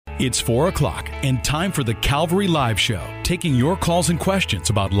It's 4 o'clock and time for the Calvary Live Show, taking your calls and questions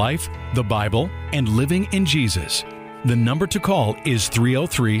about life, the Bible, and living in Jesus. The number to call is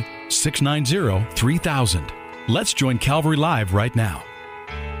 303-690-3000. Let's join Calvary Live right now.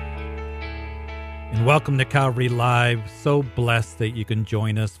 And welcome to Calvary Live. So blessed that you can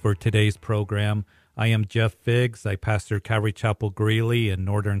join us for today's program. I am Jeff Figs. I pastor Calvary Chapel Greeley in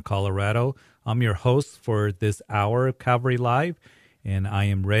northern Colorado. I'm your host for this hour of Calvary Live, and I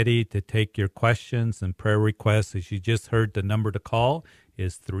am ready to take your questions and prayer requests. As you just heard, the number to call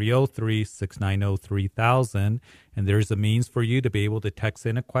is 303-690-3000, and there's a means for you to be able to text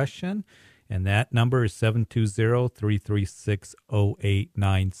in a question, and that number is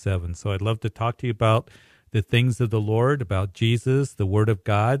 720-336-0897. So I'd love to talk to you about the things of the Lord, about Jesus, the Word of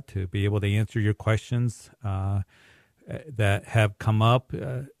God, to be able to answer your questions that have come up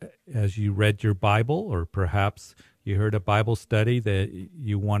as you read your Bible, or perhaps you heard a Bible study that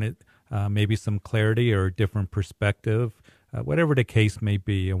you wanted maybe some clarity or a different perspective. Whatever the case may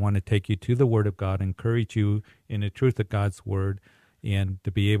be, I want to take you to the Word of God, encourage you in the truth of God's Word, and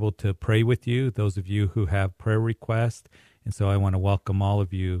to be able to pray with you, those of you who have prayer requests. And so I want to welcome all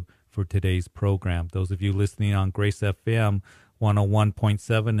of you for today's program. Those of you listening on Grace FM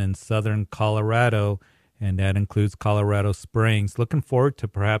 101.7 in southern Colorado, and that includes Colorado Springs. Looking forward to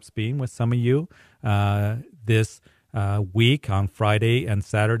perhaps being with some of you this week on Friday and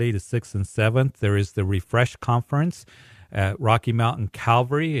Saturday, the 6th and 7th. There is the Refresh Conference at Rocky Mountain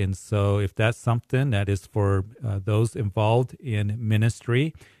Calvary. And so if that's something that is for those involved in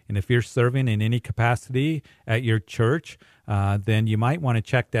ministry, and if you're serving in any capacity at your church, then you might want to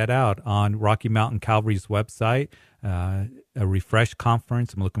check that out on Rocky Mountain Calvary's website, a Refresh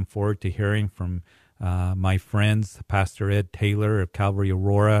Conference. I'm looking forward to hearing from my friends, Pastor Ed Taylor of Calvary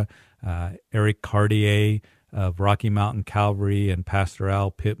Aurora, Eric Cartier of Rocky Mountain Calvary, and Pastor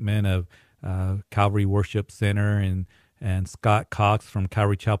Al Pittman of Calvary Worship Center, and Scott Cox from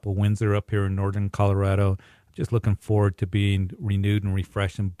Calvary Chapel Windsor up here in northern Colorado. Just looking forward to being renewed and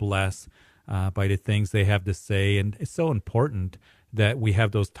refreshed and blessed by the things they have to say. And it's so important that we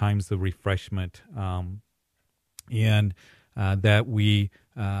have those times of refreshment and that we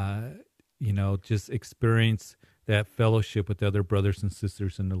just experience that fellowship with other brothers and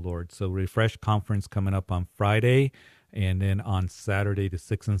sisters in the Lord. So Refresh Conference coming up on Friday, and then on Saturday, the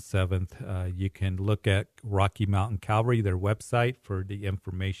 6th and 7th, you can look at Rocky Mountain Calvary, their website, for the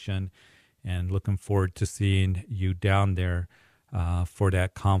information, and looking forward to seeing you down there for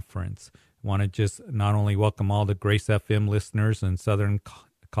that conference. Want to just not only welcome all the Grace FM listeners in southern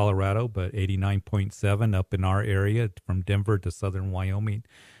Colorado, but 89.7 up in our area from Denver to southern Wyoming,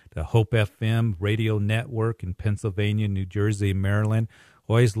 the Hope FM radio network in Pennsylvania, New Jersey, Maryland.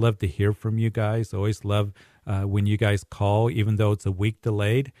 Always love to hear from you guys. Always love when you guys call, even though it's a week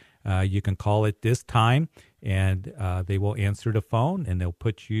delayed. You can call at this time, and they will answer the phone, and they'll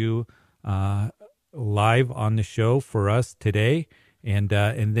put you live on the show for us today. And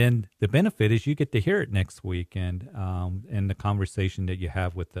then the benefit is you get to hear it next week and the conversation that you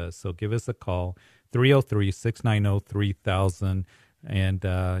have with us. So give us a call, 303-690-3000. And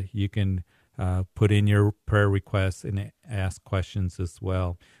you can put in your prayer requests and ask questions as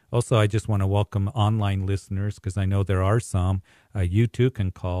well. Also, I just want to welcome online listeners, because I know there are some. You too can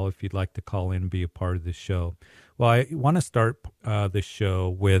call if you'd like to call in and be a part of the show. Well, I want to start the show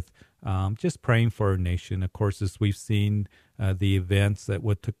with just praying for our nation. Of course, as we've seen the events that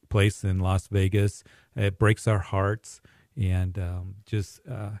what took place in Las Vegas, it breaks our hearts, and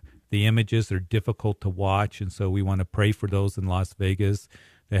the images are difficult to watch, and so we want to pray for those in Las Vegas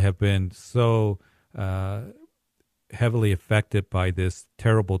that have been so heavily affected by this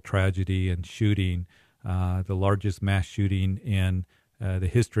terrible tragedy and shooting, the largest mass shooting in the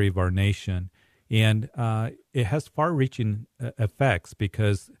history of our nation. And it has far-reaching effects,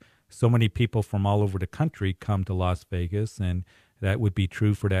 because so many people from all over the country come to Las Vegas, and that would be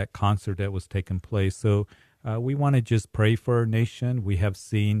true for that concert that was taking place. So we want to just pray for our nation. We have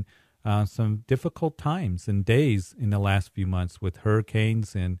seen some difficult times and days in the last few months with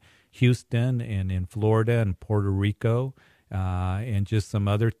hurricanes in Houston and in Florida and Puerto Rico, and just some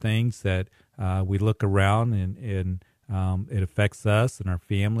other things that we look around and it affects us and our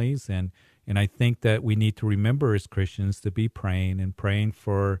families. And I think that we need to remember as Christians to be praying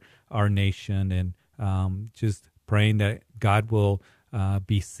for our nation, and just praying that God will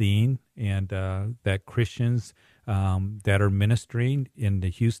be seen, and that Christians that are ministering in the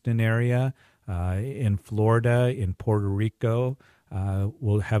Houston area, in Florida, in Puerto Rico,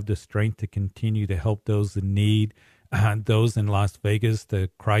 will have the strength to continue to help those in need, those in Las Vegas, the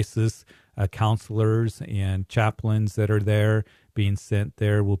crisis counselors and chaplains that are there being sent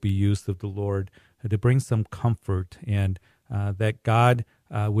there will be used of the Lord to bring some comfort, and that God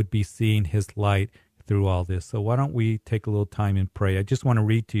would be seeing his light through all this. So why don't we take a little time and pray? I just want to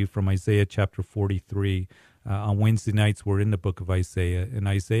read to you from Isaiah chapter 43. On Wednesday nights, we're in the book of Isaiah, and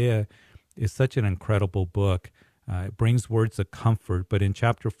Isaiah is such an incredible book. It brings words of comfort, but in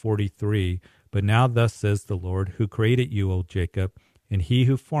chapter 43, "But now thus says the Lord, who created you, O Jacob, and he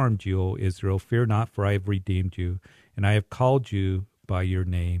who formed you, O Israel, fear not, for I have redeemed you, and I have called you by your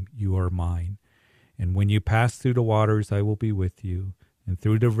name, you are mine. And when you pass through the waters, I will be with you, and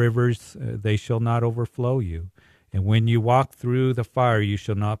through the rivers, they shall not overflow you. And when you walk through the fire, you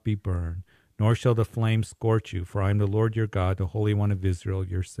shall not be burned, nor shall the flame scorch you, for I am the Lord your God, the Holy One of Israel,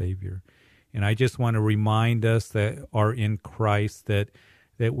 your Savior." And I just want to remind us that are in Christ that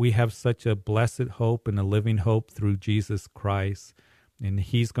we have such a blessed hope and a living hope through Jesus Christ, and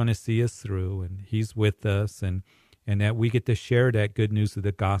he's going to see us through, and he's with us, and that we get to share that good news of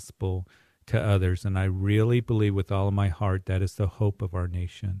the gospel to others. And I really believe with all of my heart that is the hope of our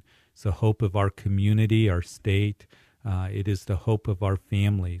nation. It's the hope of our community, our state. It is the hope of our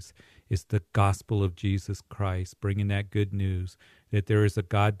families. It's the gospel of Jesus Christ, bringing that good news that there is a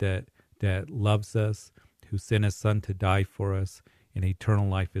God that loves us, who sent his son to die for us, and eternal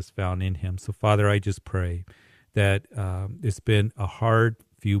life is found in him. So, Father, I just pray that it's been a hard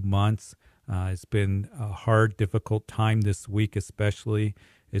few months. It's been a hard, difficult time this week, especially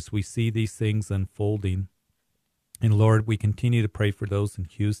as we see these things unfolding. And Lord, we continue to pray for those in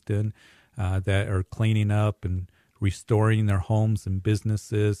Houston that are cleaning up and restoring their homes and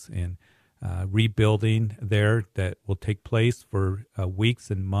businesses and rebuilding there that will take place for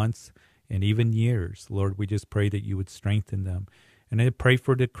weeks and months and even years. Lord, we just pray that you would strengthen them. And I pray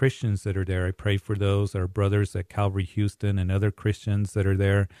for the Christians that are there. I pray for those, our brothers at Calvary Houston and other Christians that are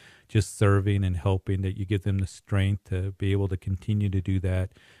there just serving and helping, that you give them the strength to be able to continue to do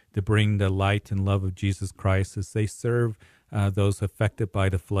that, to bring the light and love of Jesus Christ as they serve those affected by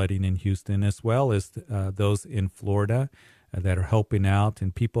the flooding in Houston, as well as those in Florida that are helping out.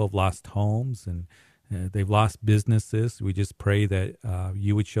 And people have lost homes and they've lost businesses. We just pray that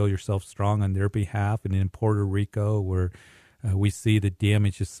you would show yourself strong on their behalf. And in Puerto Rico, where we see the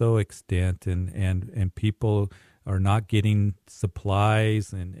damage is so extent and people are not getting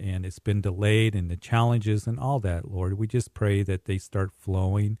supplies and it's been delayed, and the challenges and all that, Lord, we just pray that they start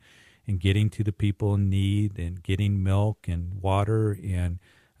flowing and getting to the people in need and getting milk and water. And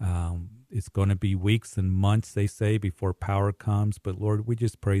it's going to be weeks and months, they say, before power comes. But Lord, we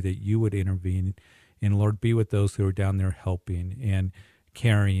just pray that you would intervene, and Lord, be with those who are down there helping and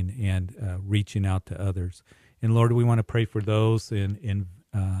caring and reaching out to others. And Lord, we want to pray for those in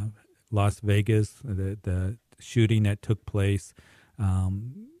Las Vegas, the shooting that took place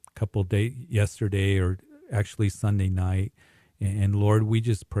couple days yesterday, or actually Sunday night. And Lord, we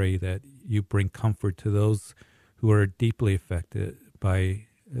just pray that you bring comfort to those who are deeply affected by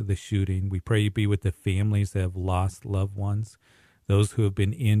the shooting. We pray you be with the families that have lost loved ones, those who have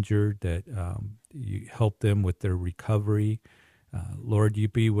been injured, that you help them with their recovery. Lord, you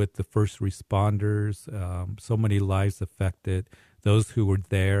be with the first responders, so many lives affected, those who were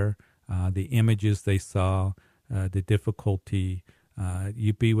there, the images they saw, the difficulty.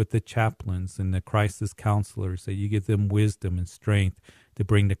 You be with the chaplains and the crisis counselors, that you give them wisdom and strength to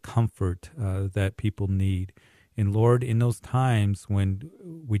bring the comfort that people need. And Lord, in those times when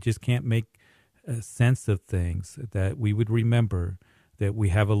we just can't make sense of things, that we would remember that we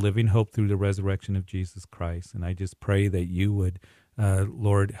have a living hope through the resurrection of Jesus Christ. And I just pray that you would,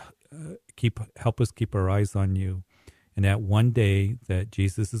 Lord, help us keep our eyes on you, and that one day that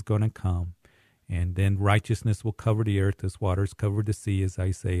Jesus is going to come, and then righteousness will cover the earth as waters cover the sea, as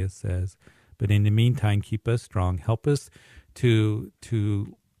Isaiah says. But in the meantime, keep us strong. Help us to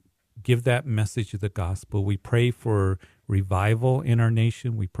give that message of the gospel. We pray for revival in our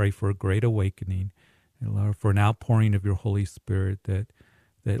nation. We pray for a great awakening, and Lord, for an outpouring of your Holy Spirit, that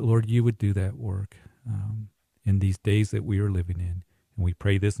Lord, you would do that work in these days that we are living in. And we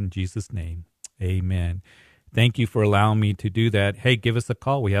pray this in Jesus' name. Amen. Thank you for allowing me to do that. Hey, give us a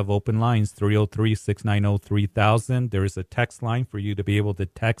call. We have open lines, 303-690-3000. There is a text line for you to be able to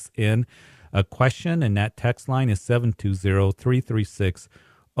text in a question, and that text line is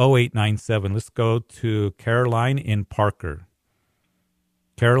 720-336-0897. Let's go to Caroline in Parker.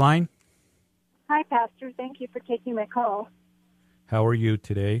 Caroline? Hi, Pastor. Thank you for taking my call. How are you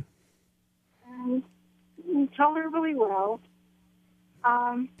today? Tolerably well.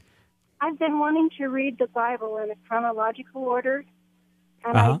 I've been wanting to read the Bible in a chronological order,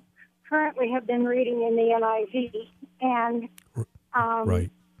 and I currently have been reading in the NIV. And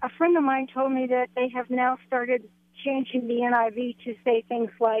right. a friend of mine told me that they have now started changing the NIV to say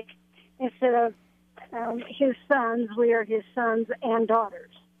things like, instead of his sons, we are his sons and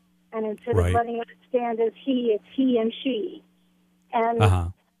daughters. And instead of letting it stand as he, it's he and she.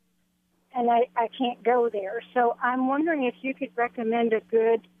 And and I can't go there. So I'm wondering if you could recommend a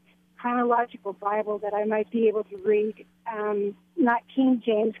good chronological Bible that I might be able to read, not King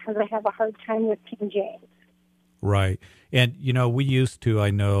James, because I have a hard time with King James. Right. And, we used to, I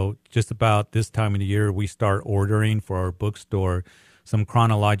know, just about this time of the year, we start ordering for our bookstore some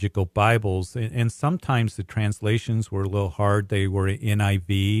chronological Bibles. And sometimes the translations were a little hard. They were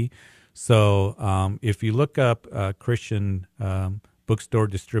NIV. So if you look up Christian bookstore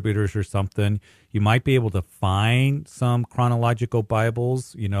distributors or something, you might be able to find some chronological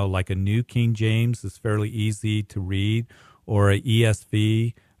Bibles, like a New King James is fairly easy to read, or a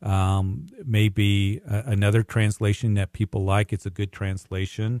ESV, maybe another translation that people like. It's a good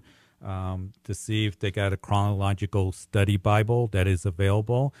translation to see if they got a chronological study Bible that is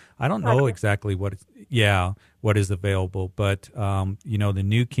available. I don't know exactly what is available, but the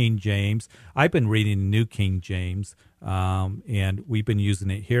New King James. I've been reading the New King James, and we've been using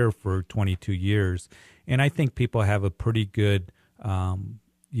it here for 22 years, and I think people have a pretty good,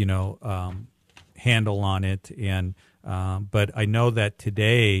 handle on it. And but I know that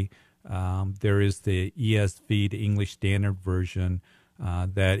today there is the ESV, the English Standard Version.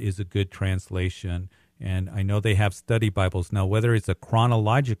 That is a good translation. And I know they have study Bibles. Now, whether it's a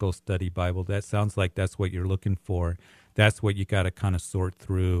chronological study Bible, that sounds like that's what you're looking for. That's what you got to kind of sort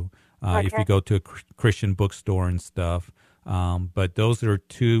through if you go to a Christian bookstore and stuff. But those are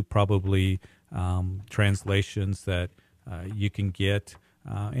two probably translations that you can get.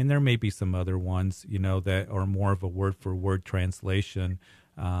 And there may be some other ones, that are more of a word-for-word translation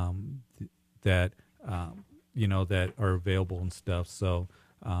that are available and stuff. So,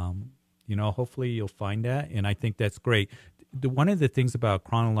 hopefully you'll find that. And I think that's great. One of the things about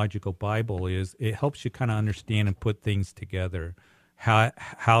chronological Bible is it helps you kind of understand and put things together,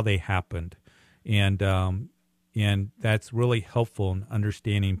 how they happened. And that's really helpful in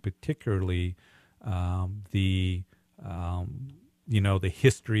understanding particularly the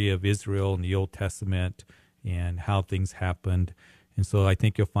history of Israel in the Old Testament and how things happened. And so I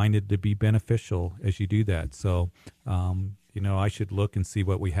think you'll find it to be beneficial as you do that. So, I should look and see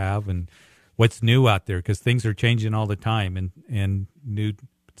what we have and what's new out there, because things are changing all the time, and new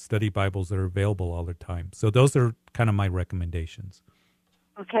study Bibles are available all the time. So those are kind of my recommendations.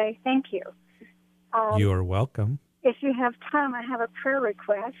 Okay, thank you. You are welcome. If you have time, I have a prayer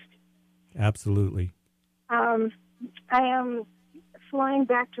request. Absolutely. I am flying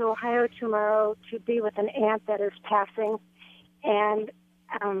back to Ohio tomorrow to be with an aunt that is passing, and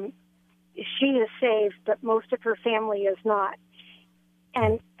she is saved, but most of her family is not.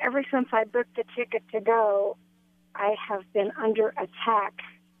 And ever since I booked the ticket to go, I have been under attack.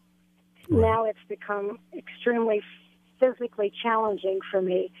 Right. Now it's become extremely physically challenging for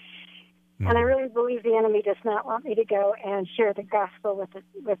me. Mm. And I really believe the enemy does not want me to go and share the gospel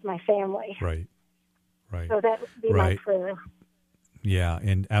with my family. Right. So that would be my prayer. Yeah,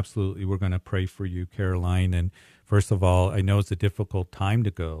 and absolutely, we're going to pray for you, Caroline. And first of all, I know it's a difficult time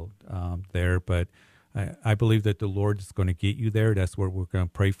to go there, but I believe that the Lord is going to get you there. That's what we're going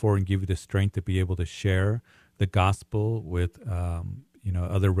to pray for, and give you the strength to be able to share the gospel with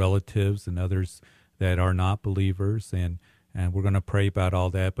other relatives and others that are not believers. And we're going to pray about all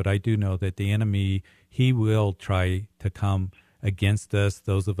that. But I do know that the enemy, he will try to come against us,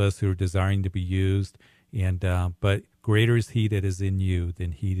 those of us who are desiring to be used. And but greater is he that is in you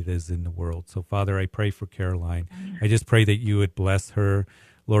than he that is in the world. So, Father, I pray for Caroline. I just pray that you would bless her.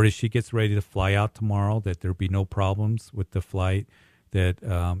 Lord, as she gets ready to fly out tomorrow, that there be no problems with the flight, that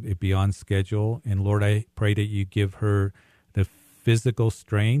it be on schedule. And, Lord, I pray that you give her the physical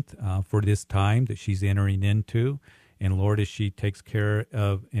strength for this time that she's entering into. And, Lord, as she takes care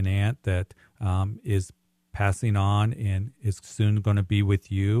of an aunt that is passing on and is soon going to be with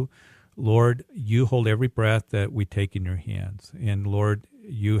you, Lord, you hold every breath that we take in your hands. And, Lord,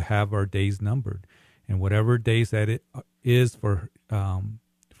 you have our days numbered. And whatever days that it is for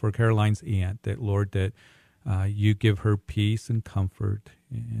Caroline's aunt, that, Lord, that you give her peace and comfort.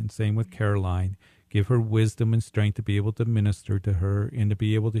 And same with Caroline. Give her wisdom and strength to be able to minister to her and to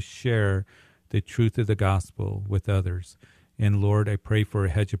be able to share the truth of the gospel with others. And, Lord, I pray for a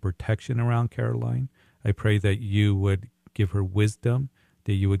hedge of protection around Caroline. I pray that you would give her wisdom,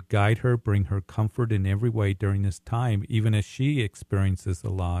 that you would guide her, bring her comfort in every way during this time, even as she experiences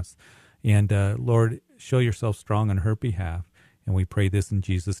the loss. And, Lord, show yourself strong on her behalf. And we pray this in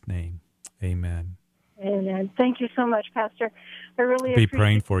Jesus' name. Amen. Amen. Thank you so much, Pastor. I really be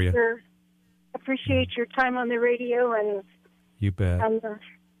praying for you. appreciate your time on the radio, and You bet.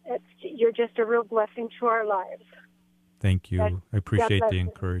 you're just a real blessing to our lives. Thank you. God- I appreciate God the bless you.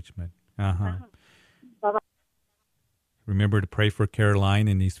 encouragement. Uh-huh. Bye-bye. Remember to pray for Caroline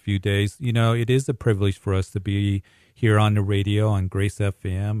in these few days. You know, it is a privilege for us to be here on the radio on Grace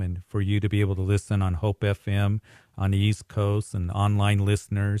FM, and for you to be able to listen on Hope FM on the East Coast, and online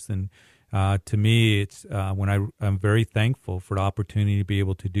listeners. And to me, it's I'm very thankful for the opportunity to be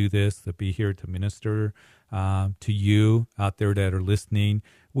able to do this, to be here to minister to you out there that are listening.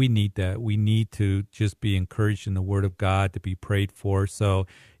 We need that. We need to just be encouraged in the Word of God, to be prayed for. So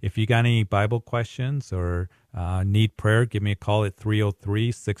if you got any Bible questions or need prayer, give me a call at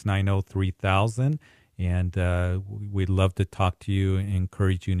 303-690-3000. And we'd love to talk to you and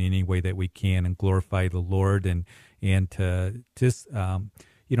encourage you in any way that we can and glorify the Lord. And to just,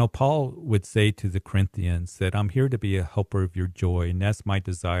 Paul would say to the Corinthians that I'm here to be a helper of your joy. And that's my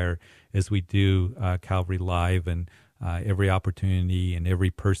desire as we do Calvary Live, and every opportunity and every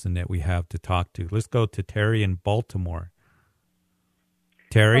person that we have to talk to. Let's go to Terry in Baltimore.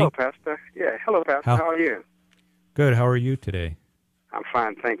 Terry? Hello, Pastor. Yeah, hello, Pastor. How are you? Good. How are you today? I'm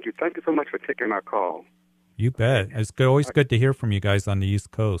fine, thank you. Thank you so much for taking my call. You bet. It's good, always good to hear from you guys on the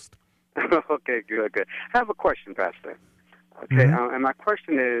East Coast. Okay, good. I have a question, Pastor. Okay, and my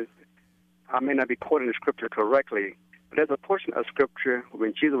question is, I may not be quoting the scripture correctly, but there's a portion of scripture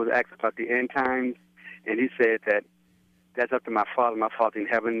when Jesus was asked about the end times, and he said that that's up to my Father in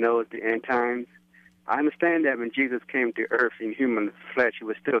heaven knows the end times. I understand that when Jesus came to earth in human flesh, he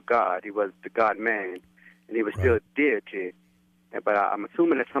was still God. He was the God-man, and he was still deity. But I'm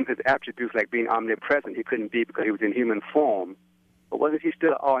assuming that some of his attributes, like being omnipresent, he couldn't be because he was in human form. But wasn't he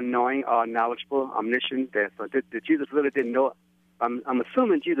still all-knowing, all-knowledgeable, omniscient? So did Jesus really didn't know? I'm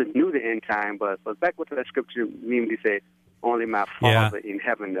assuming Jesus knew the end time, but back what that scripture mean when he said, only my Father in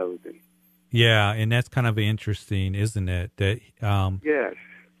heaven knows it. Yeah, and that's kind of interesting, isn't it? That yes.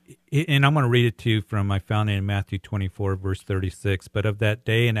 And I'm going to read it to you from, I found it in Matthew 24, verse 36. But of that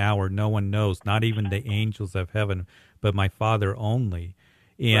day and hour no one knows, not even the angels of heaven, but my Father only.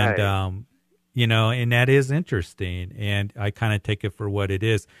 And, and that is interesting. And I kind of take it for what it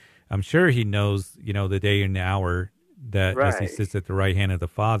is. I'm sure he knows, the day and the hour that as he sits at the right hand of the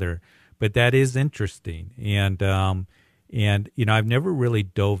Father. But that is interesting. And I've never really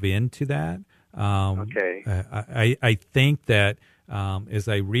dove into that. I think that as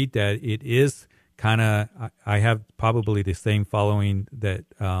I read that, it is kind of, I have probably the same following that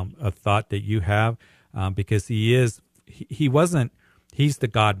a thought that you have, because he's the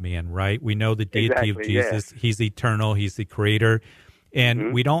God-man, right? We know the deity of Jesus. Yes. He's eternal. He's the creator.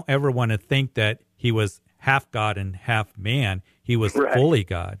 And we don't ever want to think that he was half God and half man. He was fully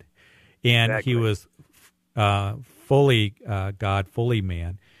God. And he was fully God, fully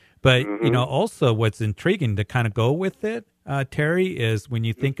man. But, also what's intriguing to kind of go with it, Terry, is when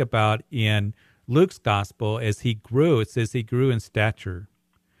you think about in Luke's gospel, as he grew, it says he grew in stature.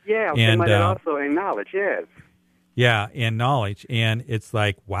 Yeah, and also in knowledge, yes. Yeah, in knowledge. And it's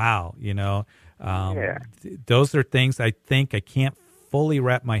like, wow, those are things I think I can't fully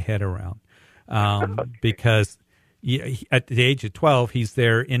wrap my head around. Because at the age of 12, he's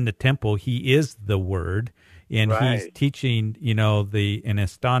there in the temple. He is the Word. And he's teaching, and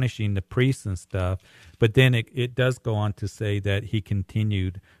astonishing the priests and stuff. But then it does go on to say that he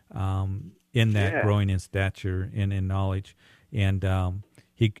continued in that growing in stature and in knowledge. And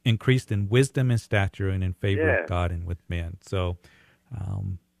he increased in wisdom and stature and in favor of God and with men. So,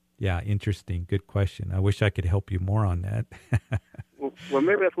 interesting. Good question. I wish I could help you more on that. Well,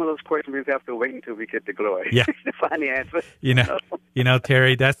 maybe that's one of those questions we have to wait until we get to glory to find the answer.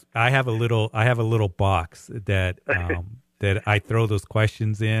 Terry, I have a little box that that I throw those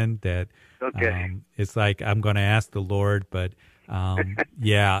questions in. That it's like I'm going to ask the Lord, but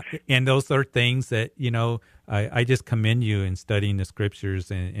and those are things that I just commend you in studying the scriptures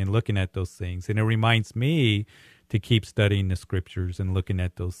and looking at those things, and it reminds me to keep studying the scriptures and looking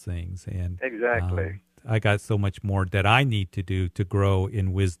at those things. And exactly. I got so much more that I need to do to grow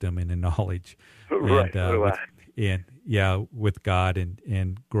in wisdom and in knowledge, with God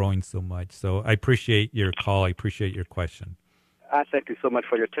and growing so much. So I appreciate your call. I appreciate your question. I thank you so much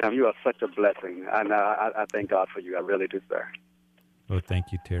for your time. You are such a blessing, and I thank God for you. I really do, sir. Well,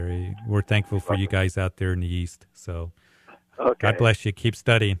 thank you, Terry. We're thankful for you guys out there in the East. So God bless you. Keep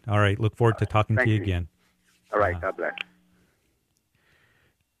studying. All right. Look forward to talking to you again. All right. God bless.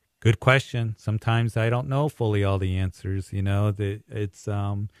 Good question. Sometimes I don't know fully all the answers. It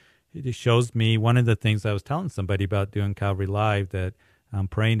shows me, one of the things I was telling somebody about doing Calvary Live, that I'm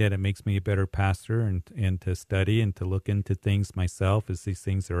praying that it makes me a better pastor and to study and to look into things myself as these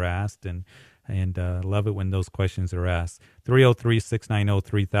things are asked. And And love it when those questions are asked.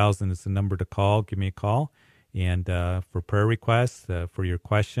 303-690-3000 is the number to call. Give me a call. And for prayer requests, for your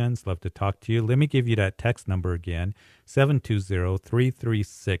questions, love to talk to you. Let me give you that text number again,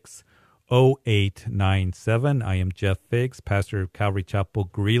 720-336-0897. I am Jeff Figs, pastor of Calvary Chapel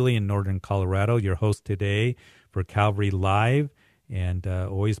Greeley in Northern Colorado, your host today for Calvary Live, and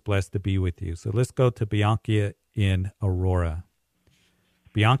always blessed to be with you. So let's go to Bianca in Aurora.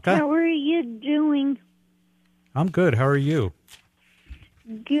 Bianca? How are you doing? I'm good. How are you?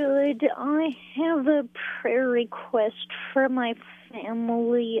 Good. I have a prayer request for my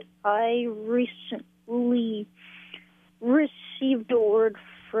family. I recently received a word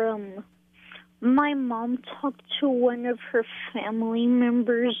from my mom. Talked to one of her family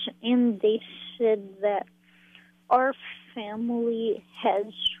members, and they said that our family has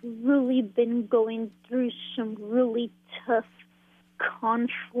really been going through some really tough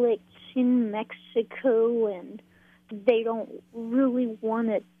conflicts in Mexico, and they don't really want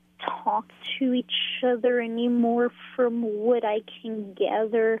to talk to each other anymore from what I can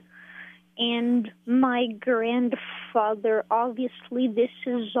gather. And my grandfather, obviously this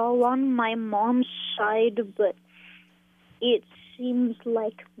is all on my mom's side, but it seems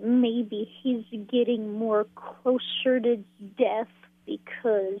like maybe he's getting more closer to death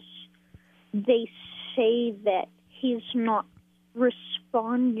because they say that he's not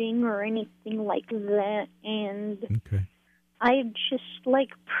responding or anything like that. And okay. I just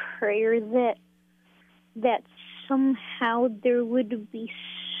like prayer that somehow there would be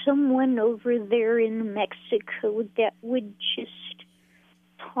someone over there in Mexico that would just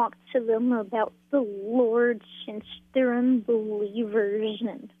talk to them about the Lord, since they're unbelievers.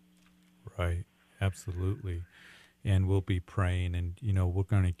 And right, absolutely. And we'll be praying, and we're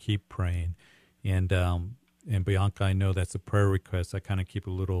going to keep praying. And Bianca, I know that's a prayer request. I kind of keep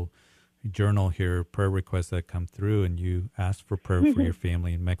a little journal here, prayer requests that come through, and you asked for prayer for your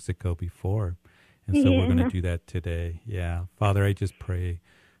family in Mexico before. And so we're going to do that today. Yeah. Father, I just pray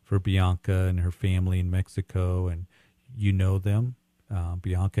for Bianca and her family in Mexico, and you know them.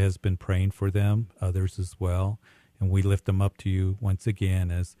 Bianca has been praying for them, others as well. And we lift them up to you once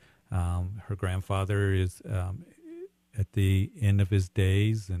again as her grandfather is at the end of his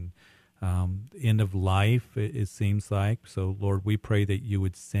days and end of life, it seems like. So, Lord, we pray that you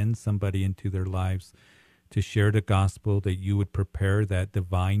would send somebody into their lives to share the gospel, that you would prepare that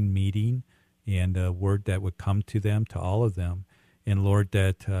divine meeting and a word that would come to them, to all of them. And, Lord,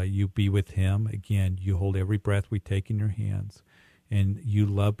 that you be with him. Again, you hold every breath we take in your hands. And you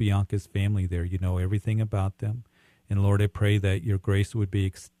love Bianca's family there. You know everything about them. And, Lord, I pray that your grace would be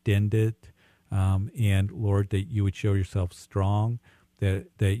extended. And, Lord, that you would show yourself strong, that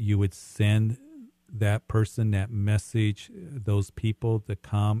you would send that person, that message, those people to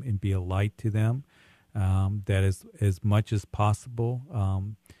come and be a light to them, that as much as possible,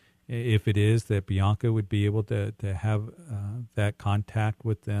 if it is, that Bianca would be able to have that contact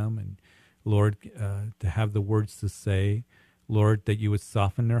with them, and, Lord, to have the words to say, Lord, that you would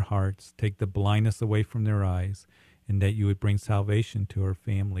soften their hearts, take the blindness away from their eyes, and that you would bring salvation to our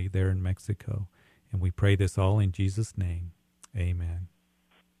family there in Mexico. And we pray this all in Jesus' name. Amen.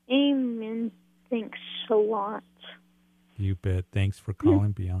 Amen. Thanks a lot. You bet. Thanks for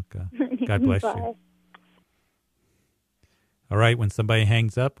calling, Bianca. God bless you. All right, when somebody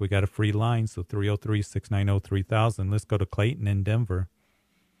hangs up, we got a free line, so 303-690-3000. Let's go to Clayton in Denver.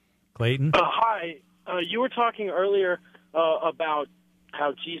 Clayton? Hi. You were talking earlier about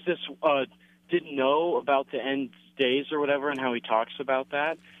how Jesus didn't know about the end days or whatever, and how he talks about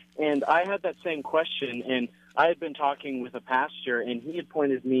that. And I had that same question, and I had been talking with a pastor, and he had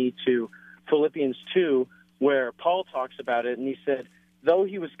pointed me to Philippians 2, where Paul talks about it, and he said, though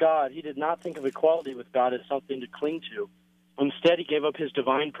he was God, he did not think of equality with God as something to cling to. Instead, he gave up his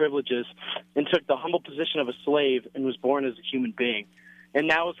divine privileges and took the humble position of a slave and was born as a human being. And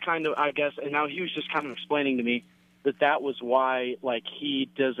that was kind of, I guess, and now he was just kind of explaining to me that was why, like, he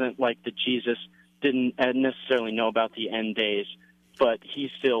doesn't, like, that Jesus didn't necessarily know about the end days, but he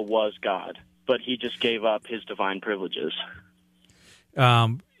still was God. But he just gave up his divine privileges.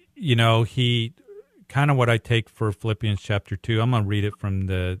 He kind of what I take for Philippians chapter 2, I'm going to read it from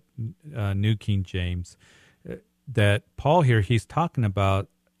the New King James, that Paul here, he's talking about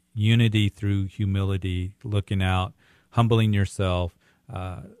unity through humility, looking out, humbling yourself.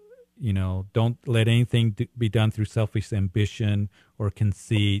 Don't let anything be done through selfish ambition or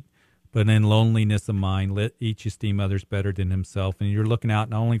conceit, but in loneliness of mind, let each esteem others better than himself. And you're looking out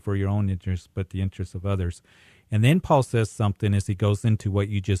not only for your own interests, but the interests of others. And then Paul says something as he goes into what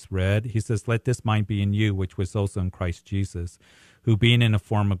you just read. He says, let this mind be in you, which was also in Christ Jesus, who being in the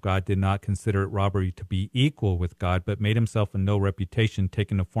form of God did not consider it robbery to be equal with God, but made himself of no reputation,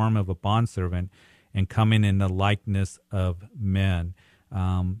 taking the form of a bondservant and coming in the likeness of men.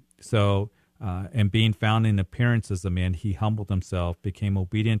 And being found in appearance as a man, he humbled himself, became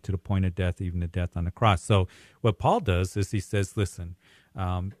obedient to the point of death, even to death on the cross. So what Paul does is he says, listen,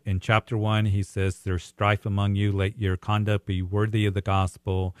 in chapter 1, he says, there's strife among you. Let your conduct be worthy of the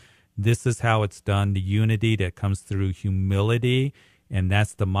gospel. This is how it's done, the unity that comes through humility, and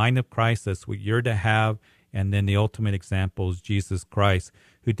that's the mind of Christ. That's what you're to have. And then the ultimate example is Jesus Christ,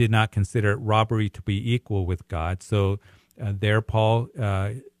 who did not consider it robbery to be equal with God. So there, Paul,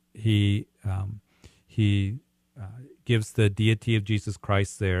 he gives the deity of Jesus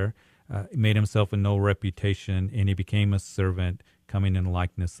Christ there, made himself of no reputation, and he became a servant, coming in the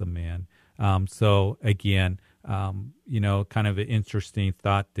likeness of man. So again, kind of an interesting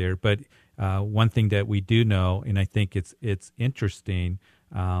thought there. But one thing that we do know, and I think it's interesting,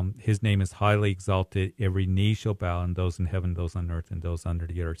 his name is highly exalted. Every knee shall bow, and those in heaven, those on earth, and those under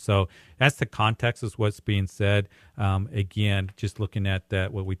the earth. So that's the context of what's being said. Again, just looking at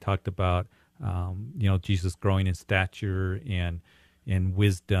that, what we talked about, Jesus growing in stature and in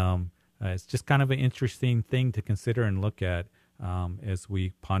wisdom. It's just kind of an interesting thing to consider and look at as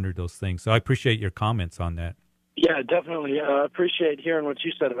we ponder those things. So I appreciate your comments on that. Yeah, definitely. I appreciate hearing what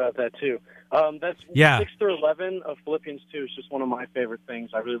you said about that, too. That's 6 through 11 of Philippians 2 is just one of my favorite things.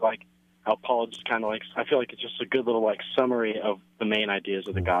 I really like how Paul just kind of I feel like it's just a good little summary of the main ideas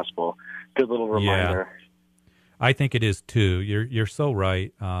of the gospel. Good little reminder. Yeah. I think it is, too. You're so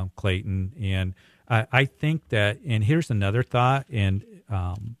right, Clayton. And I think that, and here's another thought, and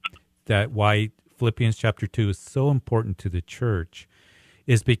that why Philippians chapter 2 is so important to the church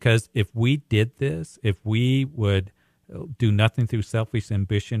is because if we did this, if we would do nothing through selfish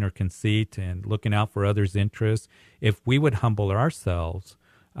ambition or conceit and looking out for others' interests, if we would humble ourselves,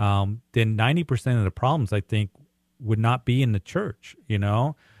 then 90% of the problems, I think, would not be in the church,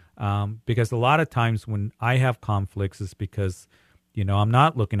 because a lot of times when I have conflicts, it's because, I'm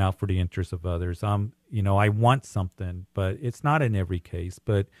not looking out for the interests of others. I want something, but it's not in every case.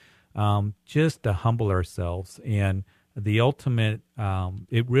 But just to humble ourselves, and the ultimate,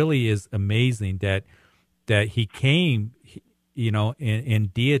 it really is amazing that he came, in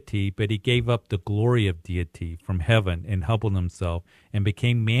deity, but he gave up the glory of deity from heaven and humbled himself and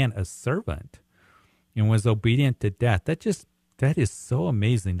became man, a servant, and was obedient to death. That is so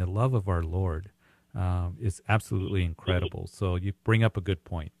amazing. The love of our Lord is absolutely incredible. So you bring up a good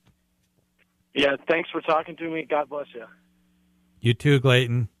point. Yeah, thanks for talking to me. God bless you. You too,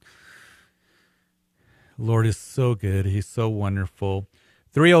 Clayton. Lord is so good. He's so wonderful.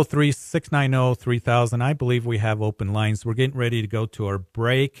 303-690-3000. I believe we have open lines. We're getting ready to go to our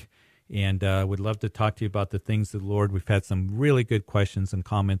break, and would love to talk to you about the things of the Lord. We've had some really good questions and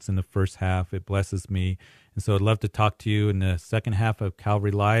comments in the first half. It blesses me. And so I'd love to talk to you in the second half of Calvary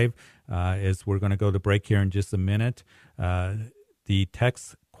Live as we're going to go to break here in just a minute. The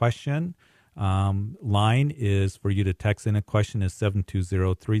text question line is for you to text in a question is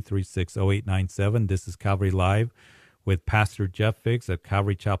 720-336-0897. This is Calvary Live with Pastor Jeff Figs at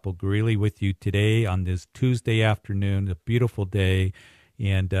Calvary Chapel Greeley with you today on this Tuesday afternoon, a beautiful day,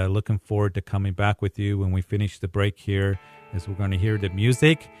 and looking forward to coming back with you when we finish the break here as we're going to hear the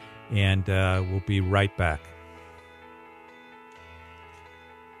music, and we'll be right back.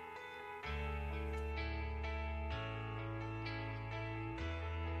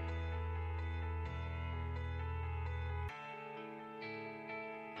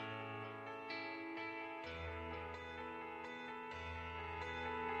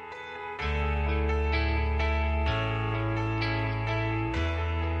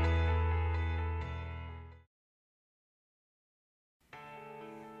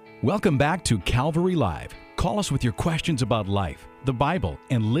 Welcome back to Calvary Live. Call us with your questions about life, the Bible,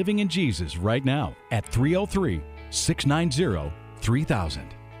 and living in Jesus right now at 303-690-3000.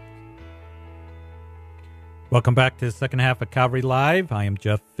 Welcome back to the second half of Calvary Live. I am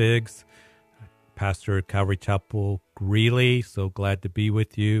Jeff Figs, pastor at Calvary Chapel Greeley. So glad to be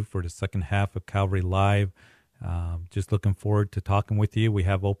with you for the second half of Calvary Live. Just looking forward to talking with you. We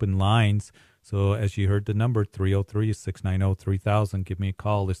have open lines. So as you heard the number, 303-690-3000, give me a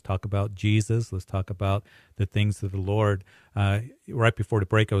call. Let's talk about Jesus. Let's talk about the things of the Lord. Right before the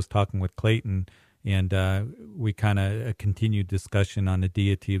break, I was talking with Clayton, and we kind of continued discussion on the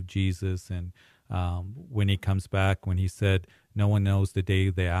deity of Jesus. And when he comes back, when he said, no one knows the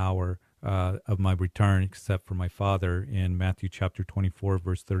day, the hour of my return except for my Father, in Matthew chapter 24,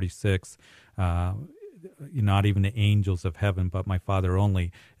 verse 36, not even the angels of heaven, but my Father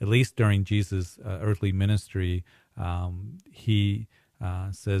only. At least during Jesus' earthly ministry, he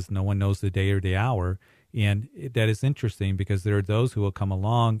says no one knows the day or the hour. And that is interesting because there are those who will come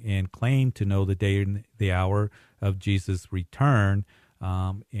along and claim to know the day and the hour of Jesus' return,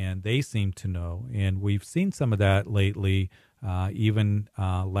 and they seem to know. And we've seen some of that lately, even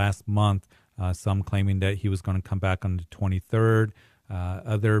last month, some claiming that he was going to come back on the 23rd,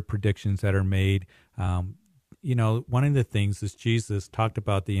 other predictions that are made. One of the things is Jesus talked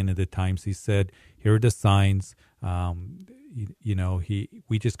about the end of the times. He said, here are the signs.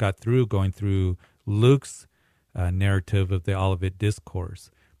 We just got through going through Luke's narrative of the Olivet Discourse,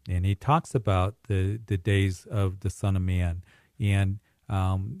 and he talks about the days of the Son of Man, and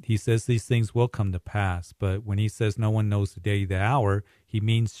he says these things will come to pass. But when he says no one knows the day, the hour, he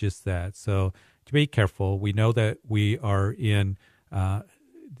means just that. So to be careful, we know that we are in the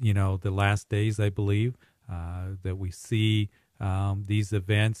last days, I believe, that we see these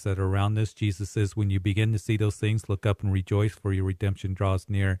events that are around us. Jesus says, when you begin to see those things, look up and rejoice, for your redemption draws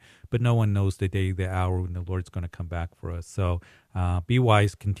near. But no one knows the day, the hour when the Lord's going to come back for us. So be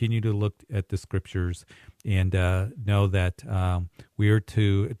wise, continue to look at the scriptures, and know that we are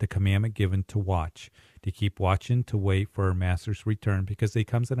to the commandment given to watch, to keep watching, to wait for our Master's return, because he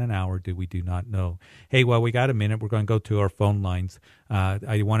comes in an hour we do not know. Hey, well, we got a minute. We're going to go to our phone lines.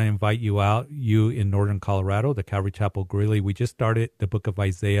 I want to invite you out, you in Northern Colorado, the Calvary Chapel Greeley. We just started the book of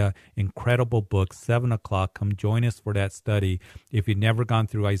Isaiah, incredible book, 7 o'clock. Come join us for that study. If you've never gone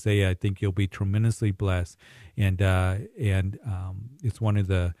through Isaiah, I think you'll be tremendously blessed. And it's one of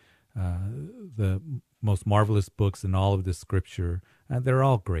the most marvelous books in all of the scripture. They're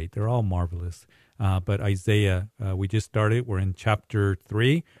all great. They're all marvelous. But Isaiah, we just started. We're in chapter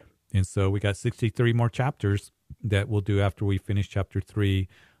 3. And so we got 63 more chapters that we'll do after we finish chapter 3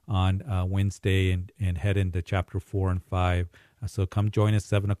 on Wednesday and head into chapter 4 and 5. So come join us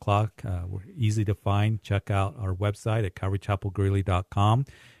 7 o'clock. We're easy to find. Check out our website at calvarychapelgreeley.com.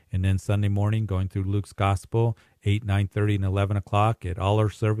 And then Sunday morning, going through Luke's Gospel, 8, 9:30, and 11 o'clock at all our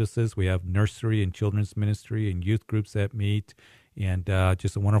services. We have nursery and children's ministry and youth groups that meet, and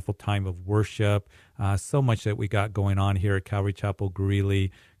just a wonderful time of worship. So much that we got going on here at Calvary Chapel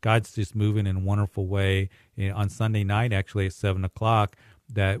Greeley. God's just moving in a wonderful way. And on Sunday night, actually at 7 o'clock,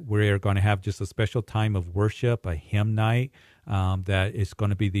 that we're going to have just a special time of worship, a hymn night, that is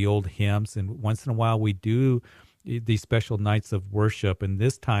going to be the old hymns. And once in a while, we do these special nights of worship. And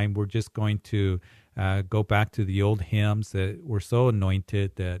this time, we're just going to go back to the old hymns that were so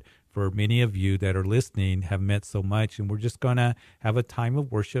anointed, that for many of you that are listening have meant so much. And we're just going to have a time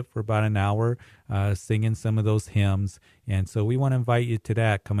of worship for about an hour, singing some of those hymns. And so we want to invite you to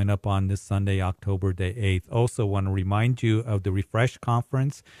that coming up on this Sunday, October the 8th. Also want to remind you of the Refresh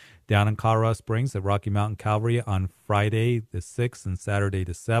Conference down in Colorado Springs at Rocky Mountain Calvary on Friday the 6th and Saturday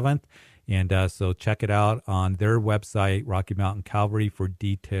the 7th. And so check it out on their website, Rocky Mountain Calvary, for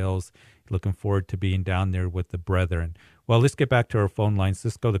details. Looking forward to being down there with the brethren. Well, let's get back to our phone lines.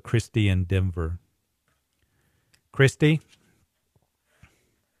 Let's go to Christy in Denver. Christy?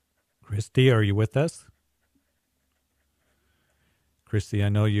 Christy, are you with us? Christy, I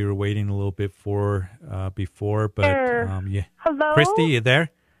know you were waiting a little bit for before, but yeah. Hello? Christy, you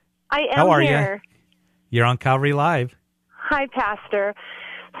there? I am How are here. you? You're on Calvary Live. Hi, Pastor.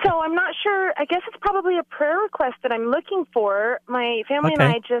 So I'm not sure. I guess it's probably a prayer request that I'm looking for. My family and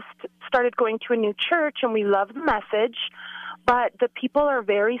I just started going to a new church, and we love the message, but the people are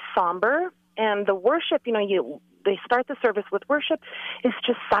very somber, and the worship, they start the service with worship, is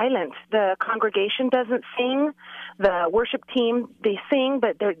just silent. The congregation doesn't sing. The worship team, they sing,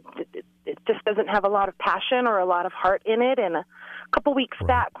 but it just doesn't have a lot of passion or a lot of heart in it. And a couple weeks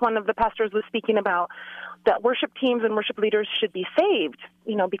back, one of the pastors was speaking about that worship teams and worship leaders should be saved,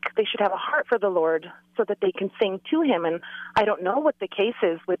 because they should have a heart for the Lord so that they can sing to him. And I don't know what the case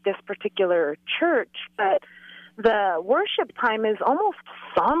is with this particular church, but the worship time is almost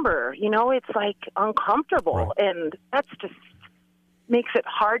somber. It's like uncomfortable, and that's just makes it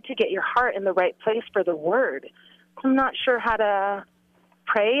hard to get your heart in the right place for the word. I'm not sure how to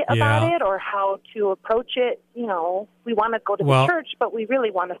pray about it or how to approach it. We want to go to the church, but we really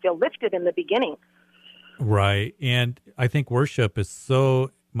want to feel lifted in the beginning. Right. And I think worship is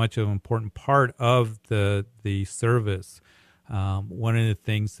so much of an important part of the service. One of the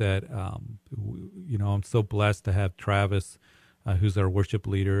things that, I'm so blessed to have Travis, who's our worship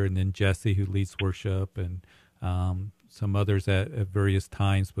leader, and then Jesse, who leads worship, and some others at various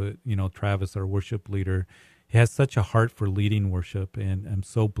times. But, Travis, our worship leader, he has such a heart for leading worship, and I'm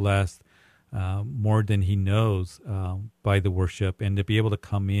so blessed more than he knows by the worship, and to be able to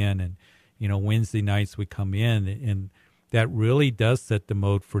come in and, Wednesday nights we come in, and that really does set the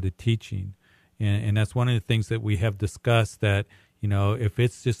mode for the teaching. And that's one of the things that we have discussed, that, if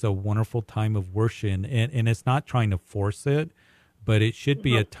it's just a wonderful time of worship, and it's not trying to force it, but it should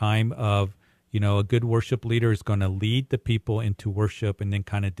be a time of, a good worship leader is going to lead the people into worship and then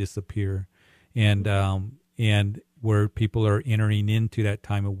kind of disappear. And where people are entering into that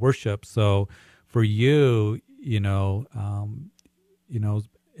time of worship. So for you, it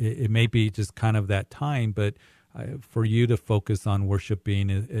may be just kind of that time, but for you to focus on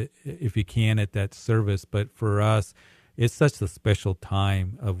worshiping, if you can, at that service. But for us, it's such a special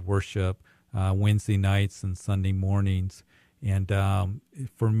time of worship, Wednesday nights and Sunday mornings. And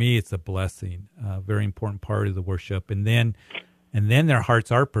for me, it's a blessing, a very important part of the worship. And then their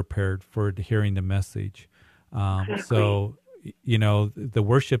hearts are prepared for hearing the message. So, the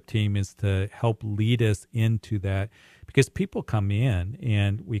worship team is to help lead us into that, because people come in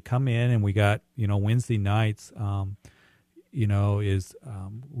and we got, Wednesday nights, we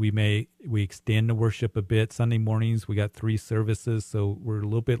extend the worship a bit. Sunday mornings, we got 3 services, so we're a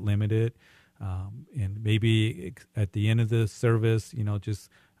little bit limited. And maybe at the end of the service,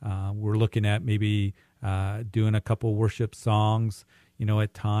 we're looking at maybe doing a couple worship songs,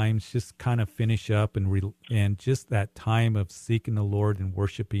 at times, just kind of finish up and just that time of seeking the Lord and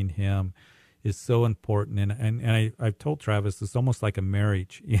worshiping Him is so important. And I've told Travis, it's almost like a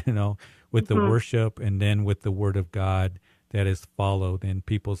marriage, with the worship and then with the Word of God that is followed, and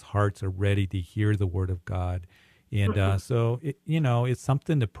people's hearts are ready to hear the Word of God. And so, it's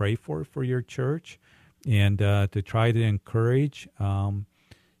something to pray for your church, and to try to encourage, the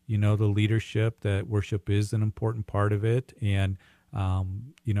leadership, that worship is an important part of it. And,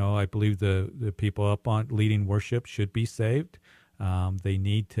 I believe the people up on leading worship should be saved. They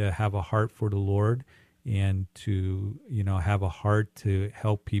need to have a heart for the Lord, and to, have a heart to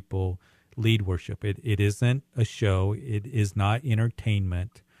help people lead worship. It isn't a show. It is not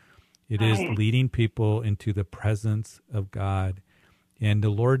entertainment. It is leading people into the presence of God, and the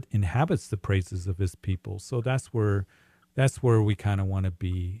Lord inhabits the praises of His people. So that's where we kind of want to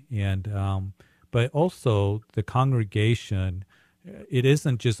be. And but also the congregation, it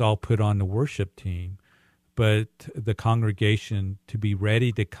isn't just all put on the worship team, but the congregation to be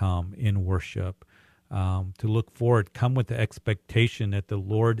ready to come in worship, to look forward, come with the expectation that the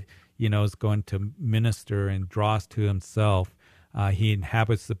Lord, is going to minister and draw us to Himself. He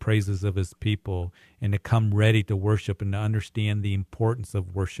inhabits the praises of His people, and to come ready to worship and to understand the importance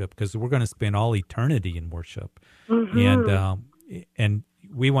of worship, because we're going to spend all eternity in worship. And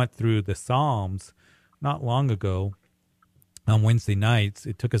we went through the Psalms not long ago on Wednesday nights.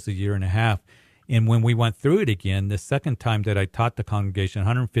 It took us a year and a half. And when we went through it again, the second time that I taught the congregation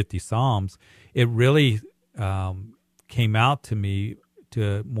 150 Psalms, it really came out to me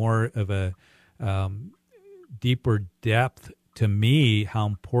to more of a deeper depth to me, how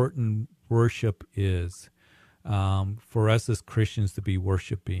important worship is for us as Christians to be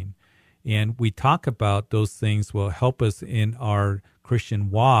worshiping. And we talk about those things will help us in our Christian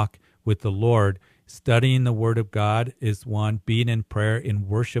walk with the Lord. Studying the Word of God is one, being in prayer, and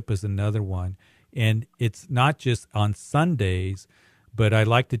worship is another one. And it's not just on Sundays, but I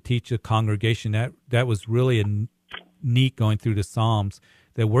like to teach the congregation that was really neat going through the Psalms,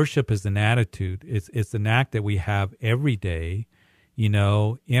 that worship is an attitude. It's an act that we have every day, in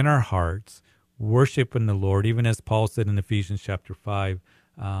our hearts, worshiping the Lord, even as Paul said in Ephesians chapter 5,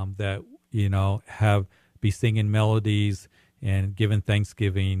 that, be singing melodies and giving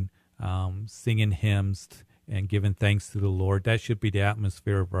thanksgiving, singing hymns and giving thanks to the Lord. That should be the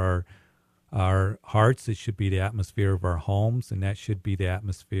atmosphere of our hearts. It should be the atmosphere of our homes, and that should be the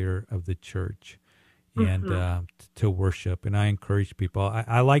atmosphere of the church, and to worship. And I encourage people,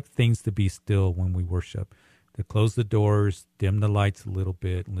 I like things to be still when we worship, to close the doors, dim the lights a little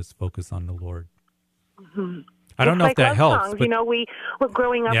bit, and let's focus on the Lord. I don't know if that helps. Songs. But, we're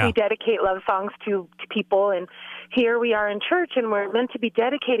growing up, we dedicate love songs to people, and here we are in church, and we're meant to be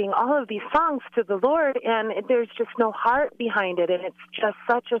dedicating all of these songs to the Lord, and there's just no heart behind it, and it's just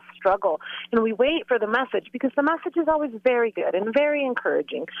such a struggle. And we wait for the message, because the message is always very good and very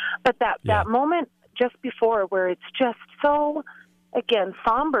encouraging. But that moment just before, where it's just so, again,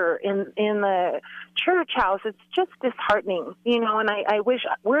 somber in the church house, it's just disheartening, and I wish,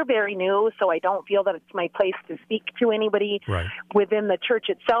 we're very new, so I don't feel that it's my place to speak to anybody within the church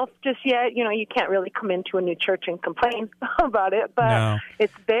itself just yet. You can't really come into a new church and complain about it, but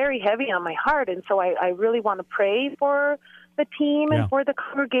it's very heavy on my heart, and so I really want to pray for the team and for the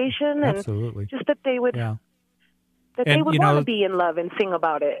congregation, and just that they would that they would want to be in love and sing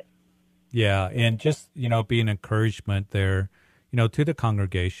about it. Yeah, and just, be an encouragement there, to the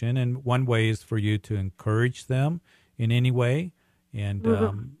congregation. And one way is for you to encourage them in any way. And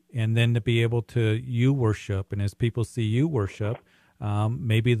and then to be able to you worship, and as people see you worship,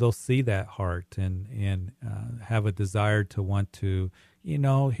 maybe they'll see that heart and have a desire to want to,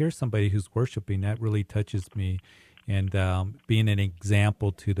 here's somebody who's worshiping. That really touches me, and being an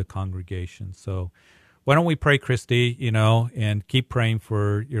example to the congregation. So why don't we pray, Christy, and keep praying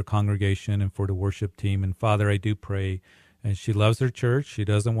for your congregation and for the worship team. And Father, I do pray, and she loves her church. She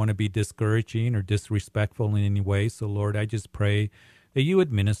doesn't want to be discouraging or disrespectful in any way. So Lord, I just pray that you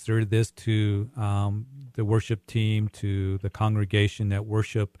administer this to the worship team, to the congregation, that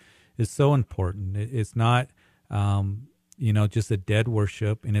worship is so important. It's not, just a dead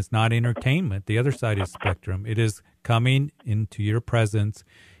worship, and it's not entertainment, the other side of the spectrum. It is coming into your presence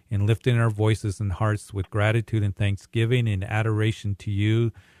and lifting our voices and hearts with gratitude and thanksgiving and adoration to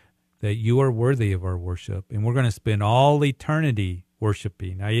you, that you are worthy of our worship. And we're going to spend all eternity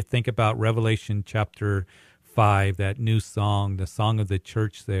worshiping. I think about Revelation chapter 5, that new song, the song of the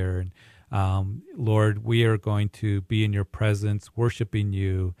church there. And Lord, we are going to be in your presence, worshiping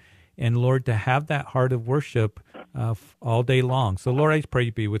you. And Lord, to have that heart of worship all day long. So Lord, I pray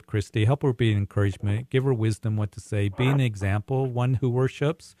you be with Christy. Help her be an encouragement. Give her wisdom what to say. Be an example, one who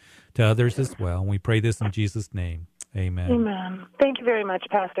worships to others as well. And we pray this in Jesus' name. Amen. Amen. Thank you very much,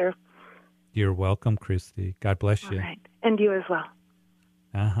 Pastor. You're welcome, Christy. God bless you. All right. And you as well.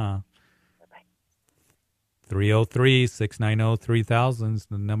 303-690-3000 is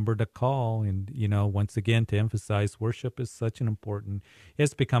the number to call. And, once again, to emphasize, worship is such an important,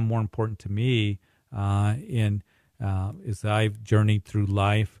 it's become more important to me as I've journeyed through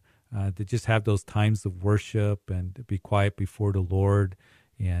life, to just have those times of worship and to be quiet before the Lord.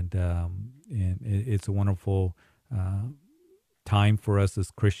 And it's a wonderful time for us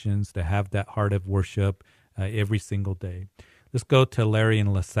as Christians to have that heart of worship every single day. Let's go to Larry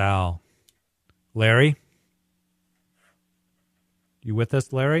in LaSalle. Larry? You with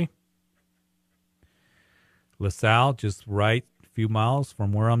us, Larry? LaSalle, just right a few miles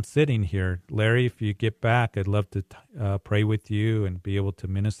from where I'm sitting here. Larry, if you get back, I'd love to pray with you and be able to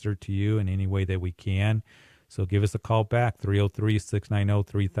minister to you in any way that we can. So give us a call back,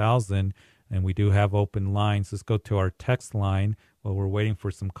 303-690-3000, and we do have open lines. Let's go to our text line while we're waiting for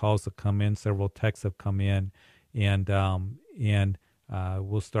some calls to come in. Several texts have come in, and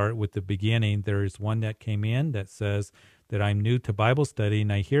we'll start with the beginning. There is one that came in that says that I'm new to Bible study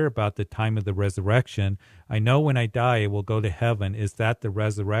and I hear about the time of the resurrection. I know when I die, I will go to heaven. Is that the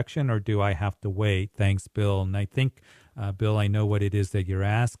resurrection, or do I have to wait? Thanks, Bill. And I think, Bill, I know what it is that you're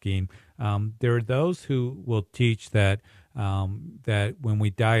asking. There are those who will teach that that when we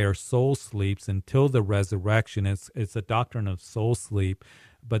die, our soul sleeps until the resurrection. It's a doctrine of soul sleep,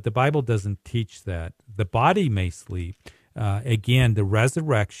 but the Bible doesn't teach that. The body may sleep. Again, the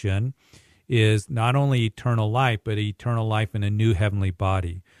resurrection is not only eternal life, but eternal life in a new heavenly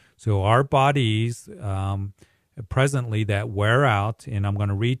body. So our bodies presently that wear out, and I'm going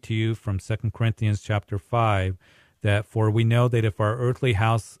to read to you from 2 Corinthians chapter 5, that for we know that if our earthly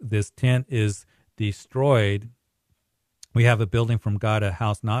house, this tent, is destroyed, we have a building from God, a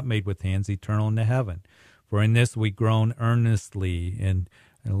house not made with hands, eternal in the heaven. For in this we groan earnestly, and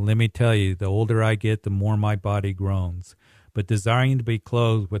let me tell you, the older I get, the more my body groans. But desiring to be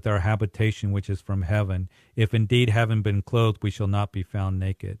clothed with our habitation which is from heaven, if indeed having been clothed, we shall not be found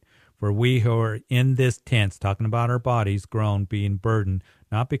naked. For we who are in this tent, talking about our bodies, groan, being burdened,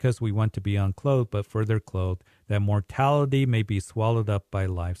 not because we want to be unclothed, but further clothed, that mortality may be swallowed up by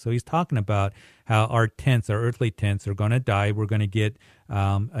life. So he's talking about how our tents, our earthly tents, are going to die. We're going to get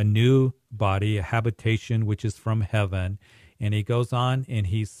a new body, a habitation which is from heaven. And he goes on and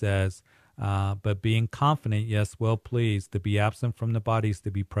he says, but being confident, yes, well pleased, to be absent from the bodies,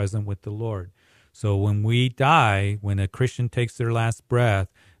 to be present with the Lord. So when we die, when a Christian takes their last breath,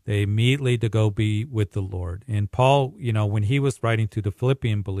 they immediately to go be with the Lord. And Paul, when he was writing to the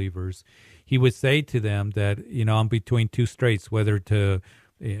Philippian believers, he would say to them that, I'm between two straits, whether to,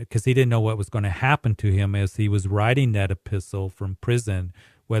 because he didn't know what was going to happen to him as he was writing that epistle from prison,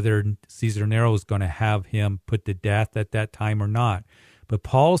 whether Caesar Nero was going to have him put to death at that time or not. But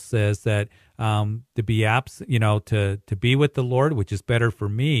Paul says that to be to be with the Lord, which is better for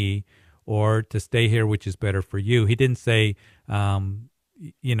me, or to stay here, which is better for you. He didn't say, I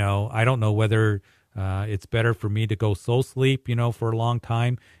don't know whether it's better for me to go soul sleep, for a long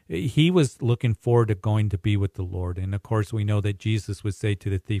time. He was looking forward to going to be with the Lord. And of course, we know that Jesus would say to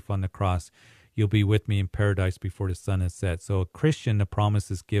the thief on the cross, you'll be with me in paradise before the sun is set. So a Christian, the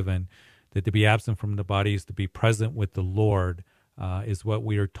promise is given that to be absent from the body is to be present with the Lord, is what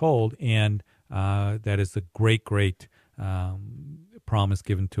we are told. And that is a great, great promise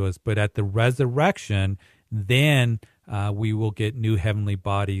given to us. But at the resurrection, then we will get new heavenly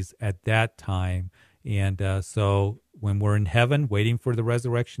bodies at that time. And so when we're in heaven waiting for the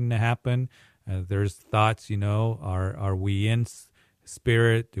resurrection to happen, there's thoughts, are we in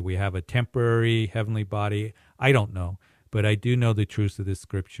spirit? Do we have a temporary heavenly body? I don't know. But I do know the truths of this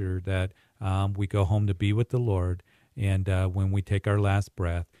scripture that we go home to be with the Lord, and when we take our last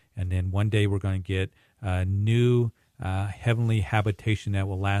breath, and then one day we're going to get a new heavenly habitation that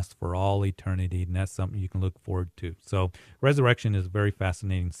will last for all eternity, and that's something you can look forward to. So resurrection is a very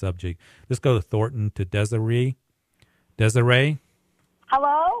fascinating subject. Let's go to Thornton, to Desiree. Desiree?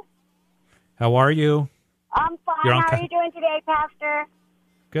 Hello? How are you? I'm fine. How are you doing today, Pastor?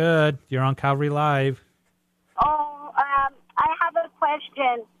 Good. You're on Calvary Live. Oh, I have a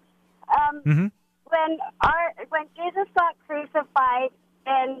question. When Jesus got crucified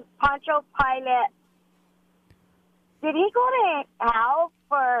and Pontius Pilate, did he go to hell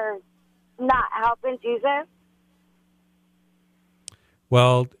for not helping Jesus?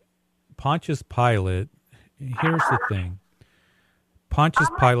 Well, Pontius Pilate, here's the thing. Pontius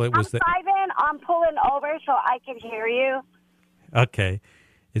Pilate was I'm pulling over so I can hear you. Okay.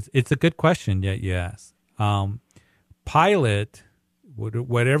 It's a good question that you asked. Pilate,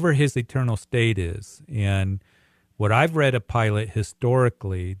 whatever his eternal state is, and what I've read of Pilate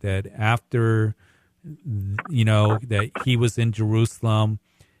historically, that after, that he was in Jerusalem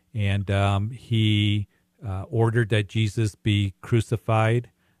and he ordered that Jesus be crucified,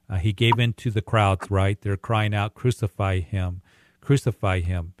 he gave in to the crowds, right? They're crying out, crucify him, crucify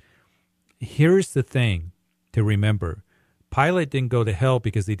him. Here's the thing to remember. Pilate didn't go to hell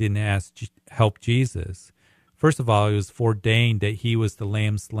because he didn't help Jesus. First of all, it was foreordained that he was the